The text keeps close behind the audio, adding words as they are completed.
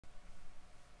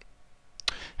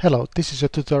Hello, this is a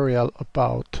tutorial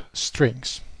about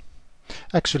strings.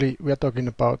 Actually, we are talking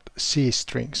about C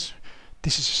strings.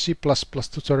 This is a C++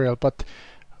 tutorial, but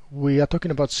we are talking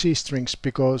about C strings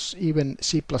because even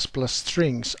C++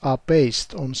 strings are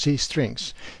based on C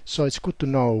strings. So it's good to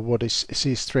know what is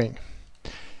C string.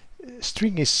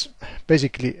 String is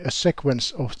basically a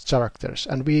sequence of characters,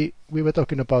 and we were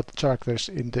talking about characters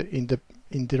in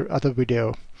the other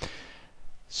video.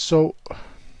 So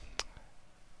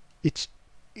it's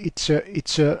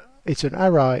an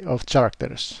array of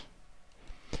characters,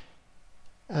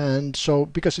 and so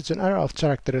because it's an array of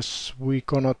characters, we're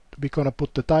gonna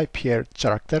put the type here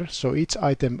character. So each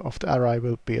item of the array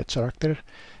will be a character,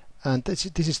 and this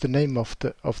is the name of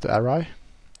the array,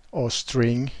 or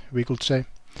string we could say.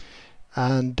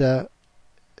 And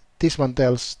this one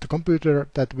tells the computer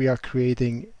that we are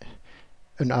creating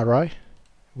an array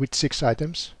with 6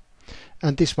 items,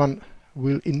 and this one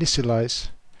will initialize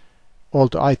all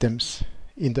the items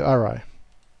in the array.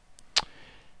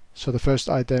 So the first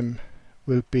item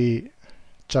will be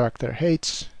character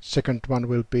H, second one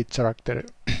will be character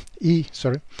E,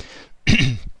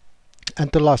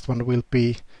 and the last one will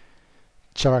be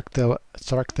character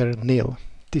nil.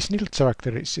 This nil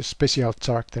character is a special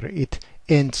character. It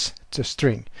ends the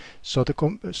string. So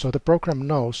the program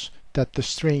knows that the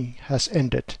string has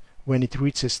ended when it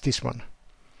reaches this one.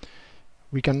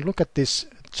 We can look at this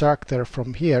character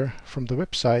from here, from the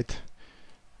website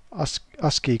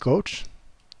ASCII codes,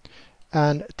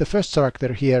 and the first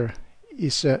character here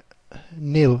is a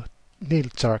nil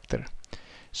character.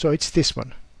 So it's this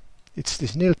one. It's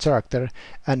this nil character,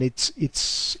 and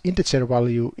its integer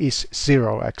value is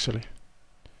 0 actually.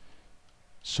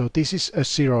 So this is a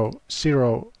 0.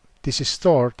 This is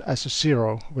stored as a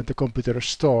 0 when the computer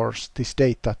stores this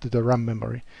data to the RAM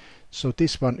memory. So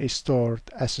this one is stored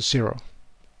as a 0.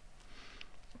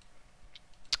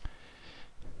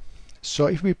 So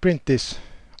if we print this,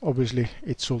 obviously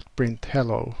it should print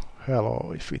hello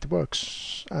if it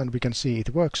works, and we can see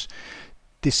it works.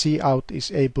 The cout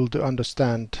is able to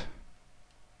understand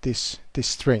this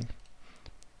string.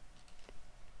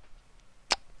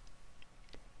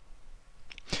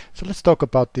 So let's talk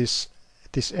about this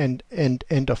end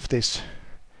of this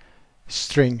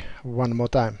string one more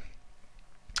time.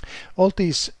 All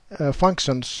these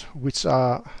functions which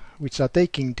are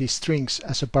taking these strings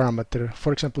as a parameter.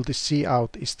 For example, this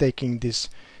cout is taking this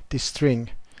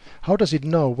string. How does it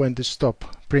know when to stop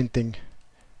printing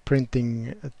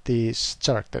these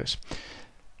characters?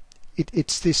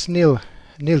 It's this nil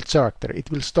character. It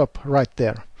will stop right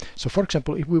there. So for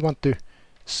example, if we want to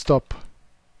stop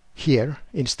here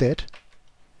instead,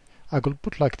 I could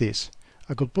put like this.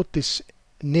 I could put this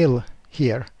nil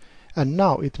here, and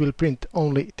now it will print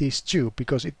only these 2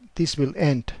 because this will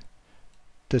end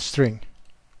the string.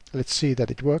 Let's see that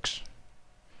it works.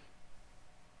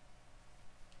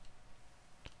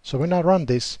 So when I run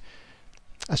this,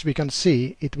 as we can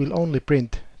see, it will only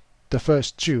print the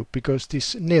first 2 because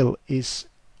this nil is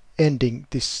ending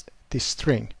this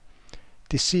string.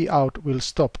 The cout will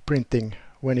stop printing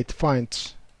when it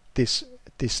finds this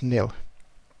nil.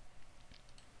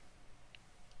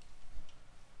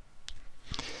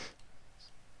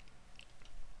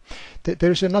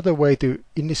 There is another way to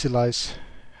initialize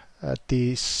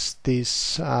this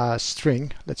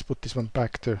string. Let's put this one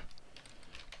back to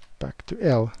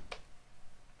L.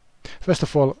 First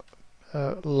of all,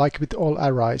 like with all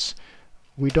arrays,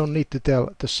 we don't need to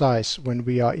tell the size when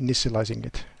we are initializing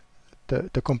it.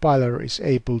 The compiler is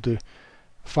able to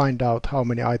find out how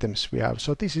many items we have.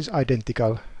 So this is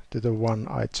identical to the one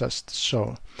I just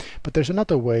shown. But there's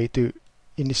another way to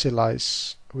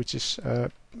initialize, which is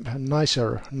a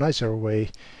nicer way.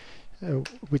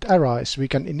 With arrays, we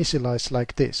can initialize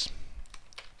like this.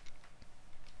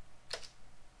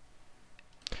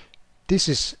 This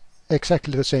is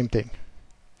exactly the same thing.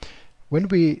 When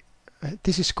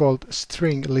this is called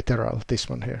string literal, this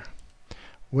one here.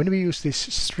 When we use this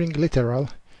string literal,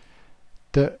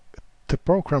 the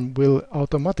program will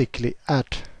automatically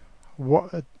add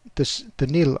the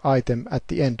nil item at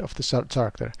the end of the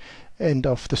character, end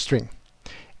of the string.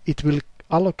 It will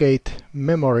allocate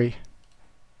memory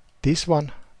this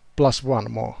one plus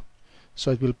 1 more. So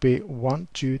it will be 1,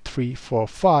 2, 3, 4,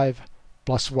 5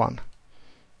 plus 1.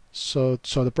 So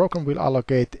the program will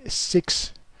allocate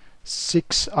 6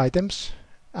 items,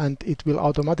 and it will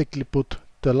automatically put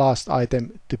the last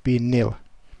item to be nil,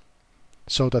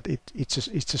 so that it's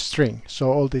a string.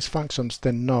 So all these functions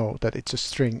then know that it's a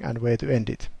string and where to end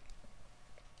it.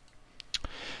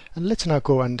 And let's now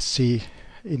go and see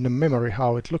in the memory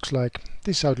how it looks like.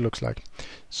 This is how it looks like.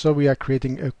 So we are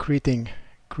creating a greeting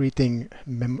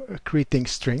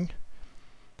string,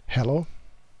 hello,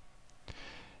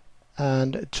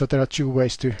 And so there are two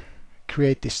ways to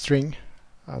create this string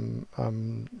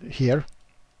here.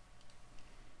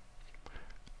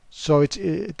 So it's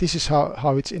this is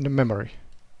how it's in the memory.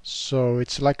 So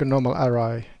it's like a normal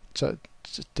array. So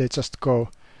they just go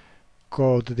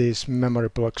to these memory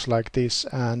blocks like this,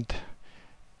 and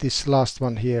this last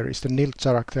one here is the nil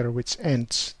character which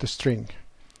ends the string.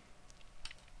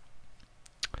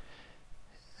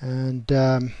 And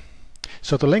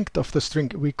so the length of the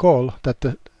string,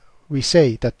 we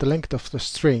say that the length of the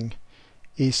string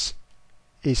is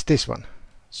this one.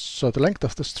 So the length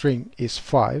of the string is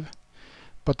 5,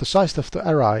 but the size of the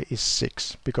array is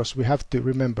 6, because we have to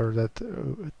remember that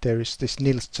there is this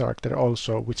nil character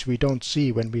also, which we don't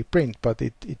see when we print, but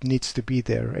it needs to be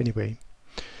there anyway.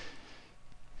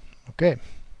 Okay.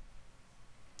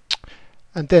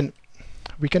 And then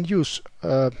we can use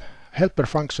helper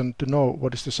function to know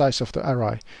what is the size of the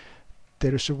array.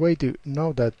 There is a way to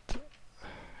know that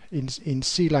in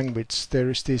C language. There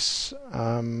is this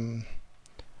one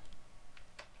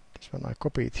I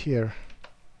copied here.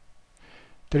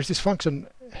 There is this function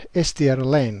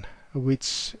strlen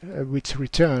which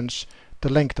returns the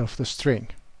length of the string.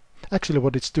 Actually,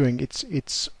 what it's doing,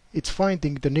 it's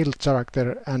finding the nil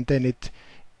character, and then it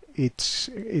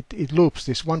loops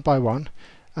this one by one,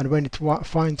 and when it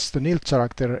finds the nil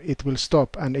character, it will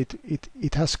stop, and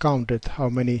it has counted how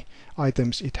many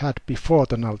items it had before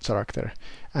the null character,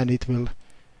 and it will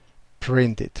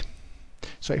print it.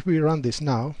 So if we run this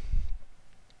now,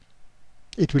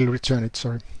 it will return it,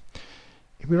 sorry.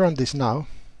 If we run this now,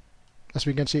 as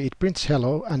we can see, it prints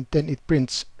hello, and then it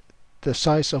prints the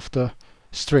size of the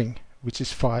string, which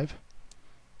is 5.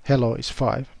 Hello is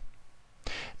 5.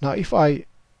 Now if I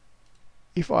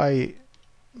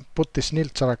put this nil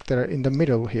character in the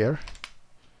middle here,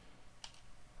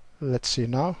 let's see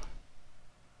now,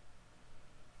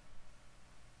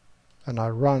 and I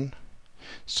run,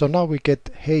 so now we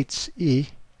get HE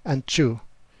and 2.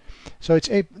 So it's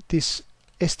this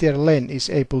strlen is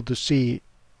able to see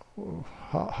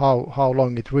how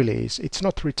long it really is. It's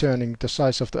not returning the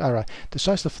size of the array. The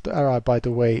size of the array, by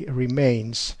the way,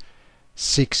 remains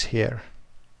 6 here.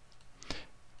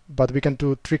 But we can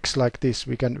do tricks like this.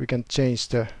 We can change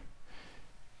the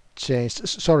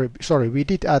sorry, we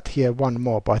did add here one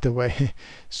more, by the way.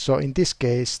 So in this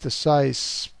case the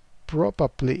size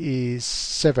probably is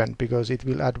 7, because it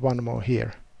will add one more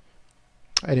here.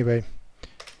 Anyway,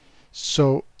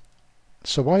 so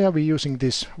why are we using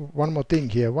this? One more thing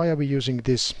here. Why are we using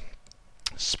this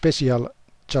special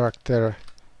character,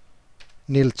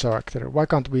 nil character? Why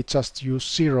can't we just use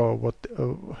 0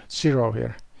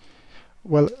 here?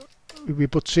 Well, if we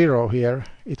put 0 here,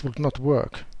 it will not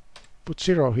work. Put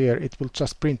 0 here, it will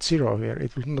just print 0 here.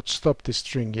 It will not stop this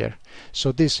string here.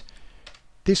 So this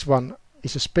one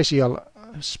is a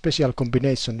special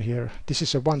combination here. This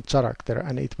is a one character,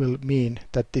 and it will mean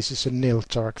that this is a nil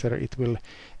character. It will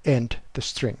end the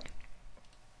string.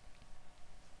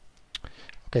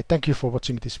 Okay, thank you for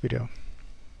watching this video.